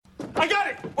I got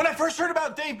it! When I first heard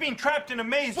about Dave being trapped in a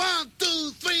maze... 1, 2,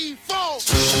 3, 4!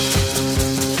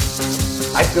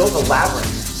 I built a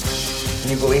labyrinth.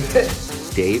 Can you believe it?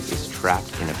 Dave is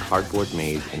trapped in a cardboard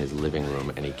maze in his living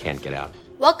room and he can't get out.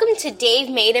 Welcome to Dave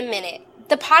Made a Minute,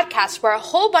 the podcast where a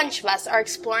whole bunch of us are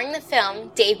exploring the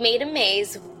film Dave Made a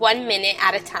Maze 1 minute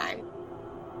at a time.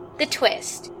 The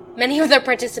twist. Many of the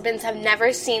participants have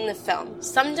never seen the film.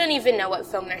 Some don't even know what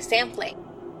film they're sampling.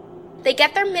 They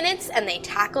get their minutes and they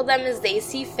tackle them as they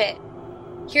see fit.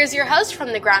 Here's your host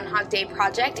from the Groundhog Day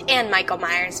Project and Michael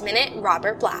Myers Minute,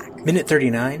 Robert Black. Minute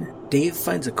 39, Dave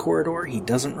finds a corridor he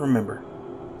doesn't remember.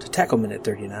 To tackle Minute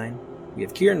 39, we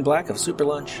have Kieran Black of Super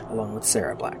Lunch along with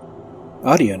Sarah Black.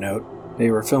 Audio note, they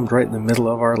were filmed right in the middle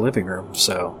of our living room,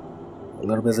 so a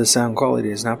little bit of the sound quality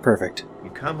is not perfect.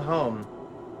 You come home,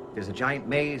 there's a giant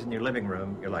maze in your living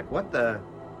room. You're like, what the?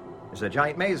 There's a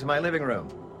giant maze in my living room.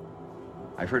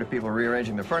 I've heard of people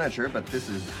rearranging the furniture, but this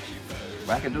is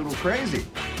wackadoodle crazy.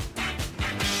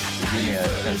 Give me a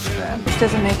sense of that. This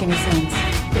doesn't make any sense. Is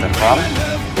that a problem?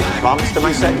 There's a promise to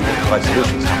my set. My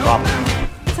solution's a problem.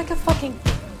 It's like a fucking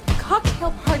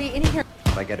cocktail party in here.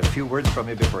 I get a few words from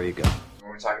you before you go.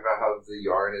 When we talk about how the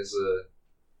yarn is a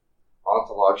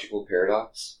ontological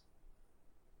paradox,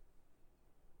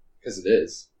 because it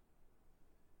is.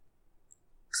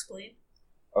 Explain.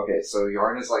 Okay, so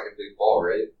yarn is like a big ball,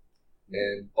 right?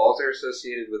 And balls are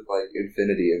associated with like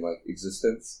infinity and like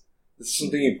existence. This is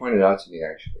something you pointed out to me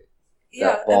actually.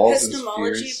 Yeah, balls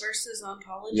epistemology and spheres, versus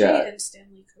ontology and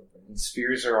Stanley Kubrick. And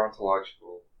spheres are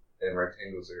ontological and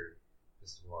rectangles are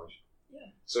epistemological.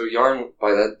 Yeah. So yarn,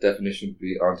 by that definition, would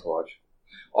be ontological.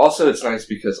 Also, it's nice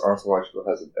because ontological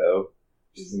has an O,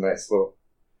 which is a nice little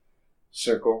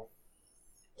circle.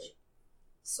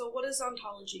 So what does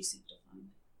ontology seek to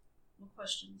find? What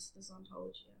questions does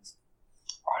ontology ask?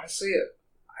 Honestly,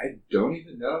 I don't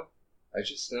even know. I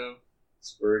just know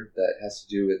it's a word that has to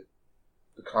do with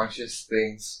the conscious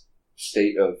thing's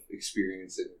state of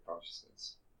experience in your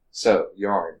consciousness. So,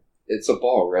 yarn. It's a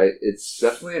ball, right? It's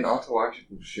definitely an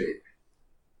ontological shape.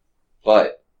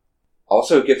 But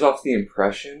also it gives off the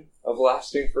impression of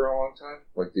lasting for a long time.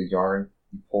 Like the yarn,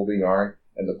 you pull the yarn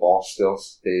and the ball still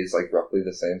stays like roughly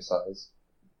the same size.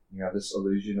 You have this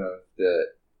illusion of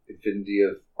the infinity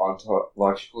of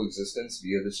ontological existence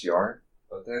via this yarn,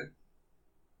 but then,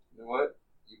 you know what?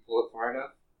 You pull it far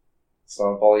enough, it's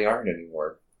not a ball of yarn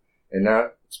anymore. And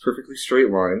now it's perfectly straight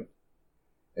line,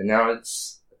 and now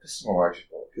it's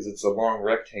epistemological, because it's a long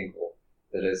rectangle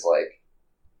that has, like,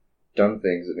 done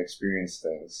things and experienced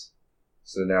things.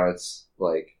 So now it's,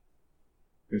 like,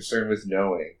 concerned with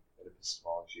knowing and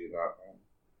epistemology and not ontology.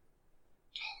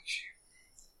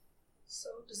 So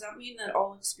does that mean that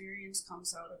all experience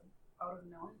comes out of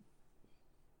knowing?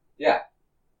 Yeah.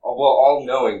 Well, all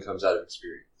knowing comes out of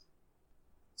experience.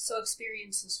 So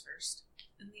experience is first,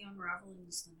 and the unraveling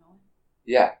is the knowing?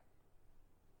 Yeah.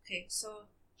 Okay, so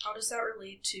how does that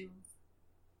relate to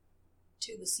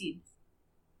the seed?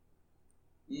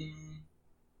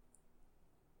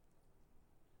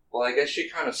 Well, I guess she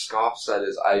kind of scoffs at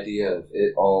his idea of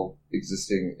it all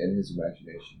existing in his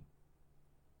imagination.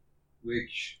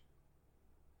 Which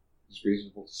is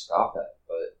reasonable to scoff at,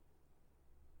 but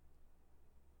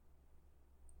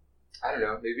I don't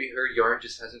know, maybe her yarn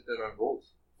just hasn't been unrolled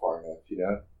far enough, you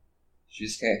know? She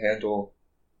just can't handle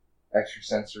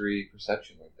extrasensory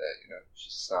perception like that, you know?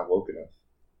 She's just not woke enough.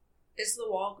 Is the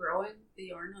wall growing, the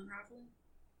yarn unraveling?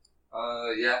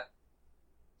 Yeah.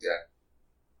 Yeah.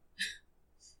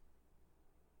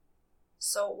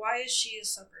 So why is she a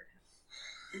separate him?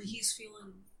 And he's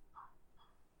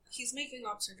making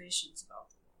observations about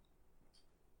the wall.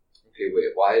 Okay,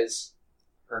 wait, why is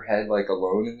her head, like,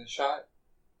 alone in the shot?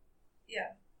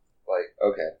 Yeah. Like,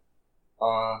 okay.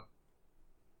 Okay,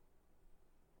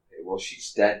 well,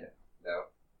 she's dead now.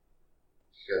 No?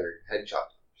 She got her head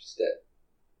chopped off. She's dead.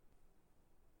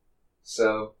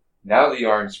 So, now the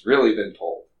yarn's really been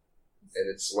pulled. And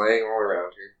it's laying all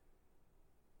around her.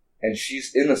 And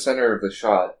she's in the center of the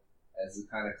shot as the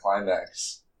kind of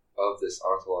climax of this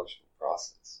ontological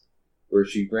process. Where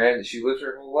she lived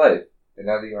her whole life, and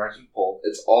now the yarn's been pulled.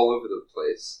 It's all over the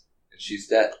place. And she's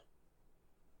dead.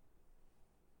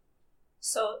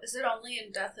 So, is it only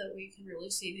in death that we can really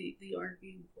see the yarn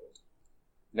being pulled?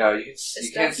 No, you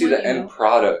can't see the end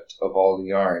product of all the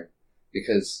yarn,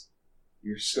 because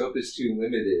your scope is too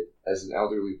limited as an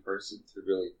elderly person to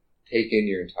really take in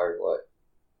your entire life.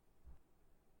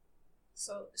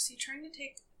 So, is he trying to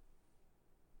take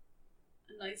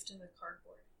a knife to the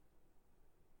cardboard?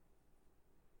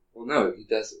 Well, no, he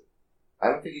doesn't. I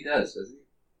don't think he does he?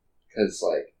 Because,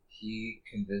 like, he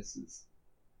convinces...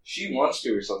 She wants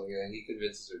to or something, and he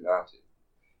convinces her not to.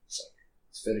 It's like,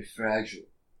 It's very fragile.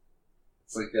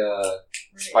 It's like a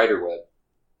spider web.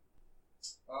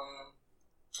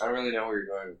 I don't really know where you're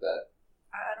going with that.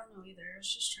 I don't know either. I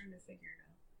was just trying to figure it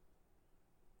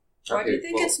out. Why do you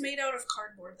think it's made out of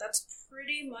cardboard? That's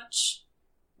pretty much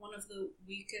one of the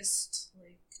weakest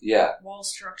wall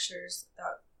structures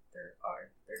that there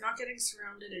are. They're not getting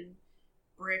surrounded in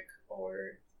brick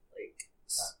or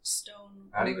stone.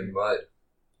 Not even mud.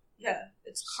 Yeah,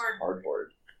 it's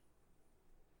cardboard.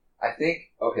 I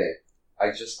think,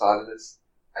 I just thought of this.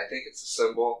 I think it's a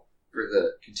symbol for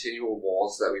the continual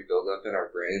walls that we build up in our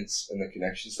brains and the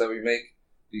connections that we make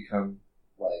become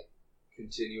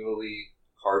continually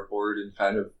cardboard and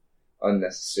kind of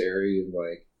unnecessary and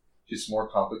just more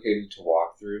complicated to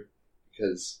walk through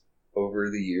because over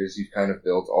the years you've kind of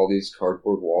built all these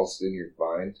cardboard walls in your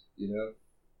mind,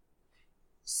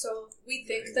 So we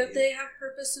think that they have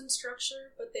purpose and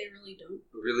structure, but they really don't.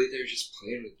 Really, they're just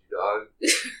playing with you, dog.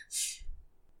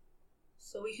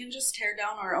 So we can just tear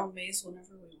down our own maze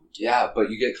whenever we want to. Yeah, but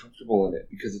you get comfortable in it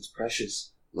because it's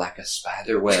precious, like a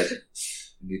spider web.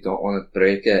 And you don't want to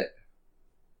break it.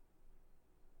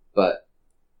 But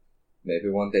maybe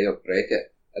one day you'll break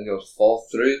it and you'll fall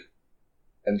through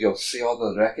and you'll see all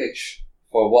the wreckage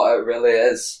for what it really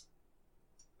is.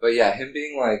 But yeah, him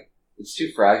being it's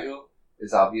too fragile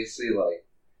is obviously I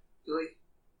feel like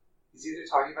he's either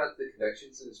talking about the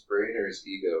connections in his brain or his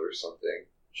ego or something.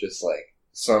 Just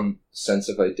some sense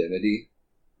of identity.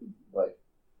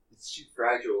 It's too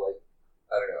fragile.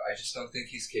 I don't know. I just don't think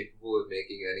he's capable of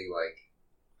making any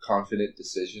confident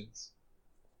decisions.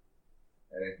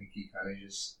 And I think he kind of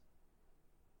just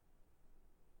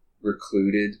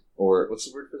recluded, or what's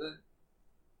the word for that?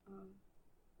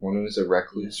 One who is a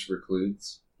recluse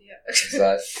recludes. Yeah. Is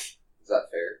that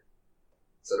fair?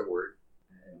 Is that a word?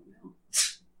 I don't know.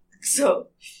 So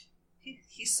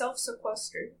he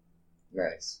self-sequestered.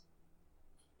 Nice.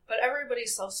 But everybody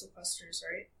self-sequesters,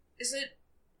 right? Is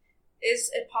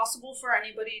it possible for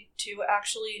anybody to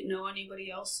actually know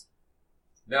anybody else?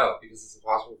 No, because it's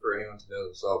impossible for anyone to know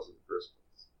themselves in the first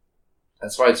place.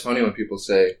 That's why it's funny when people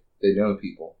say they know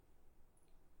people.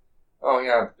 Oh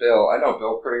yeah, Bill. I know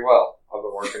Bill pretty well. I've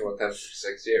been working with him for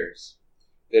 6 years.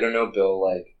 They don't know Bill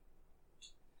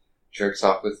jerks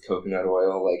off with coconut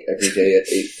oil every day at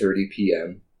 8:30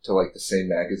 p.m. to the same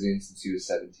magazine since he was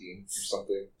 17 or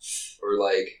something. Or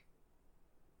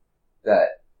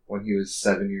that when he was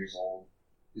 7 years old,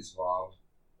 his mom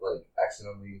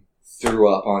accidentally threw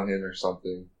up on him or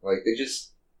something. You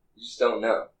just don't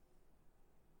know.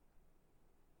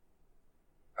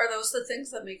 Are those the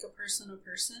things that make a person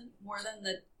more than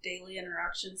the daily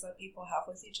interactions that people have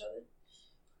with each other?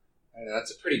 I know,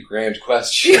 that's a pretty grand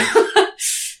question.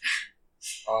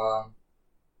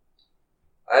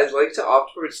 I'd like to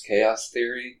opt towards chaos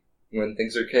theory when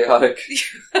things are chaotic.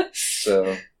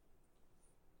 So I'm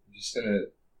just gonna.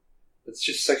 It's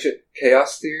just such a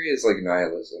chaos theory is like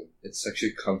nihilism. It's such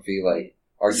a comfy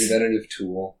argumentative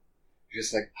tool. You're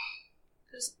just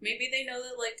because maybe they know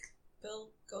that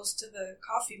Bill goes to the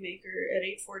coffee maker at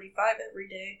 8:45 every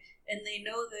day, and they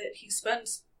know that he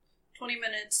spends 20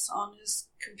 minutes on his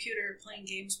computer playing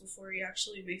games before he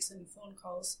actually makes any phone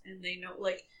calls, and they know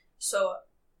so.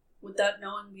 Would that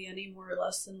knowing be any more or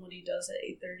less than what he does at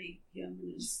 8:30 p.m.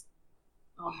 in his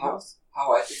own house?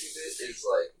 How I think of it is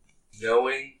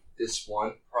knowing this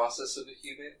one process of a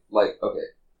human.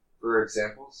 For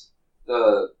examples,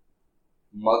 the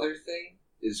mother thing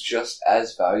is just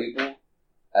as valuable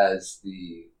as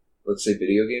the, let's say,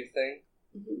 video game thing.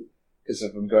 Because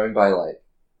if I'm going by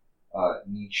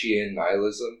Nietzschean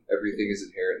nihilism, everything is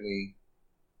inherently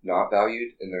not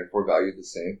valued and therefore valued the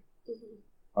same.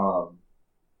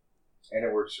 And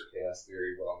it works for chaos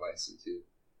theory well nicely too.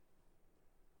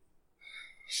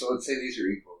 So let's say these are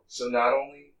equal. So not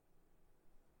only...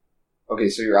 Okay,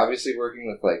 so you're obviously working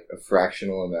with a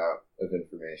fractional amount of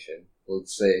information.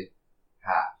 Let's say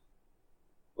half.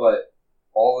 But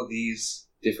all of these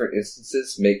different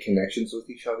instances make connections with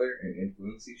each other and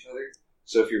influence each other.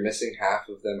 So if you're missing half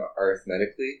of them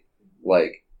arithmetically,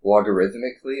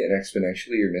 logarithmically and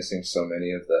exponentially, you're missing so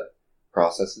many of the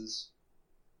processes.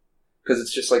 Because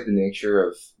it's just the nature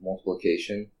of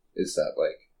multiplication is that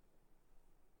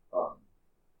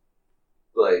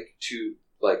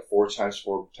 4 times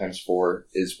 4 times 4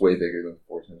 is way bigger than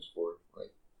 4 times 4.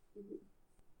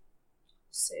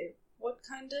 Say, what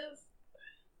kind of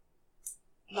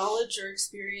knowledge or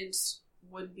experience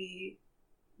would be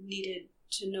needed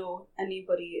to know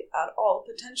anybody at all?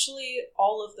 Potentially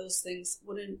all of those things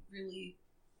wouldn't really...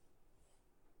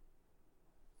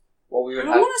 Well, we would I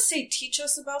don't want to say teach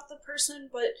us about the person,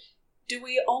 but do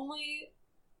we only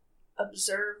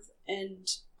observe and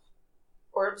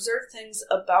or observe things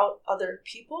about other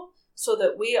people so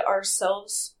that we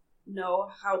ourselves know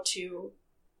how to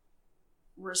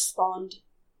respond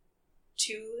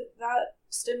to that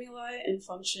stimuli and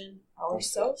function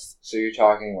ourselves. So you're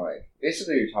talking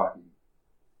you're talking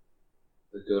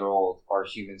the good old, are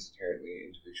humans inherently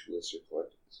individualist or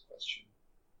collectivist question?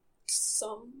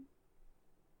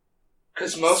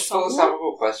 Because most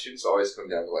philosophical questions always come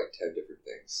down to 10 different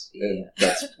things. And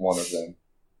that's one of them.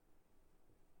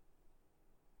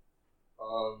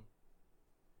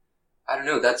 I don't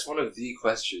know, that's one of the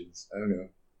questions. I don't know.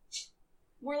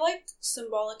 We're like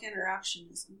symbolic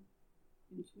interactionism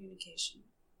in communication.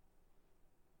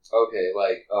 Okay,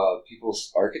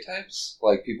 people's archetypes?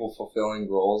 People fulfilling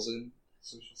roles in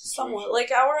social situations?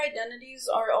 Somewhat. Our identities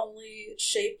are only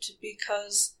shaped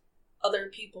because other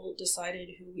people decided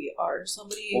who we are.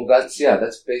 Well, that's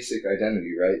basic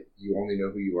identity, right? You only know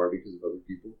who you are because of other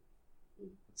people.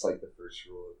 It's the first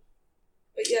rule.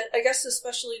 But yet, I guess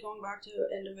especially going back to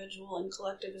individual and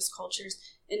collectivist cultures,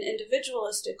 in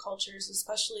individualistic cultures,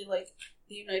 especially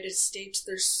the United States,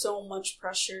 there's so much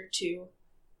pressure to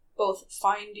both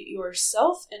find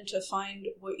yourself and to find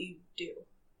what you do.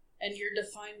 And you're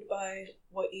defined by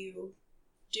what you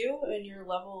do and your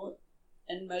level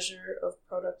and measure of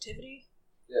productivity.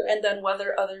 Yeah. And then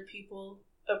whether other people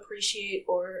appreciate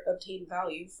or obtain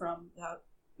value from that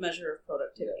measure of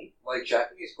productivity. Yeah.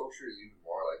 Japanese culture is even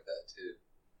more like that, too.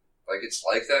 It's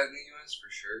like that in the U.S. for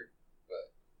sure,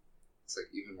 but it's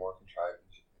even more contrived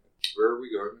in Japan. Where are we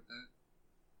going with that?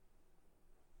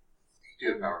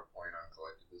 You do a PowerPoint on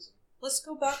collectivism. Let's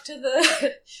go back to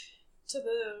the to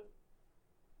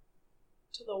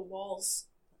the walls,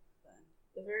 then.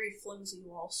 The very flimsy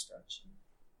wall structure.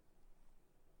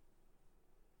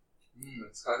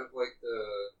 It's kind of like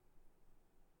the...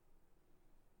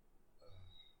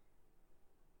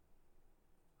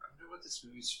 I wonder what this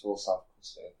movie's philosophical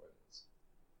standpoint is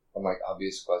on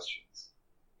obvious questions.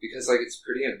 Because it's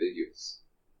pretty ambiguous.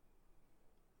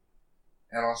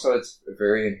 And also it's a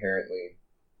very inherently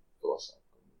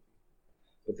philosophical movie.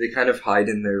 But they kind of hide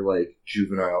in their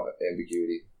juvenile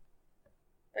ambiguity.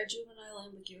 By juvenile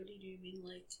ambiguity, do you mean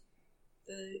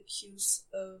the use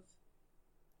of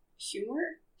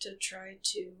humor to try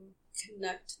to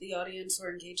connect the audience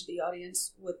or engage the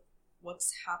audience with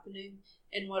what's happening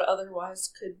in what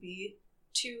otherwise could be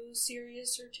too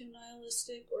serious or too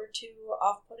nihilistic or too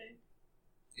off-putting?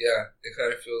 Yeah, it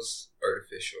kind of feels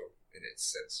artificial in its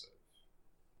sense of,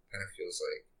 kind of feels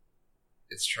like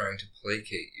it's trying to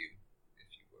placate you, if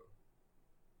you will.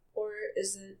 Or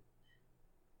is it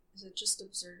just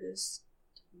absurdist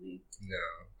to make? No,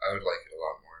 I would like it a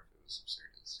lot more if it was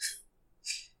absurdist.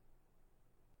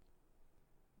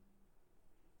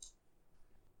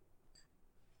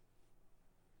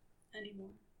 Anymore.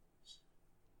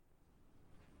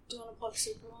 Do you want to plug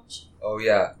Super Lunch? Oh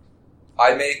yeah.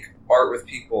 I make art with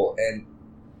people and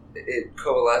it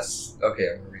coalesces. Okay,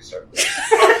 I'm gonna restart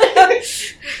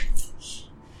this.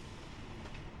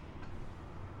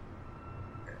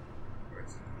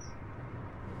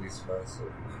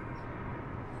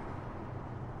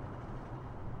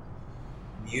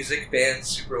 Music band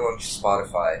Super Lunch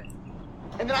Spotify.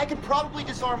 And then I could probably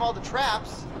disarm all the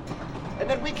traps. And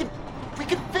then we could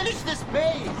finish this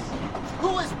maze.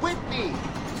 Who is with me?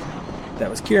 That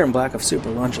was Kieran Black of Super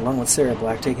Lunch along with Sarah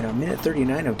Black taking on minute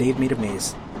 39 of Dave Made a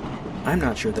Maze. I'm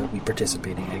not sure they'll be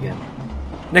participating again.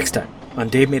 Next time, on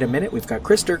Dave Made a Minute, we've got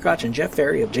Chris Durkoch and Jeff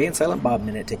Ferry of Jay and Silent Bob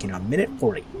Minute taking on minute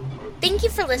 40. Thank you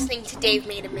for listening to Dave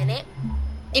Made a Minute.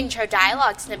 Intro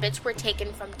dialogue snippets were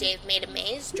taken from Dave Made a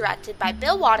Maze, directed by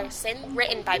Bill Watterson,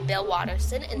 written by Bill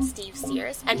Watterson and Steve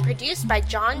Sears, and produced by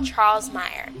John Charles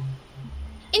Meyer.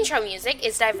 Intro music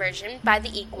is Diversion by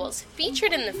The Equals,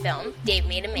 featured in the film Dave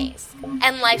Made a Maze,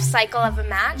 and Life Cycle of a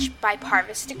Match by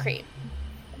Parvis Decree.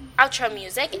 Outro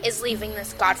music is Leaving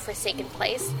This God-Forsaken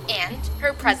Place and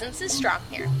Her Presence is Strong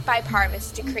Here by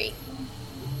Parvis Decree.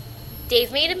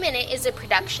 Dave Made a Minute is a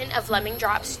production of Lemming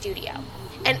Drop Studio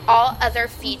and all other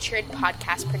featured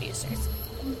podcast producers.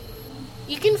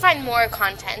 You can find more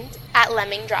content at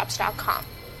lemmingdrops.com.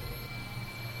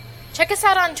 Check us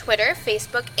out on Twitter,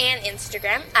 Facebook, and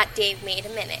Instagram at Dave Made a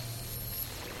Minute.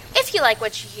 If you like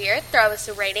what you hear, throw us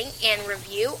a rating and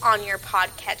review on your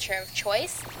podcatcher of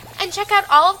choice, and check out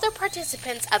all of the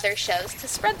participants' other shows to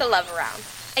spread the love around.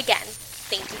 Again,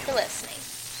 thank you for listening.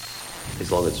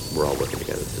 As long as we're all working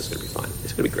together, this is going to be fine.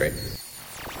 It's going to be great.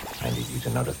 I need you to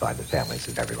notify the families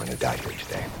of everyone who died here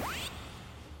today.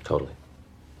 Totally.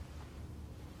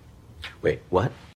 Wait, what?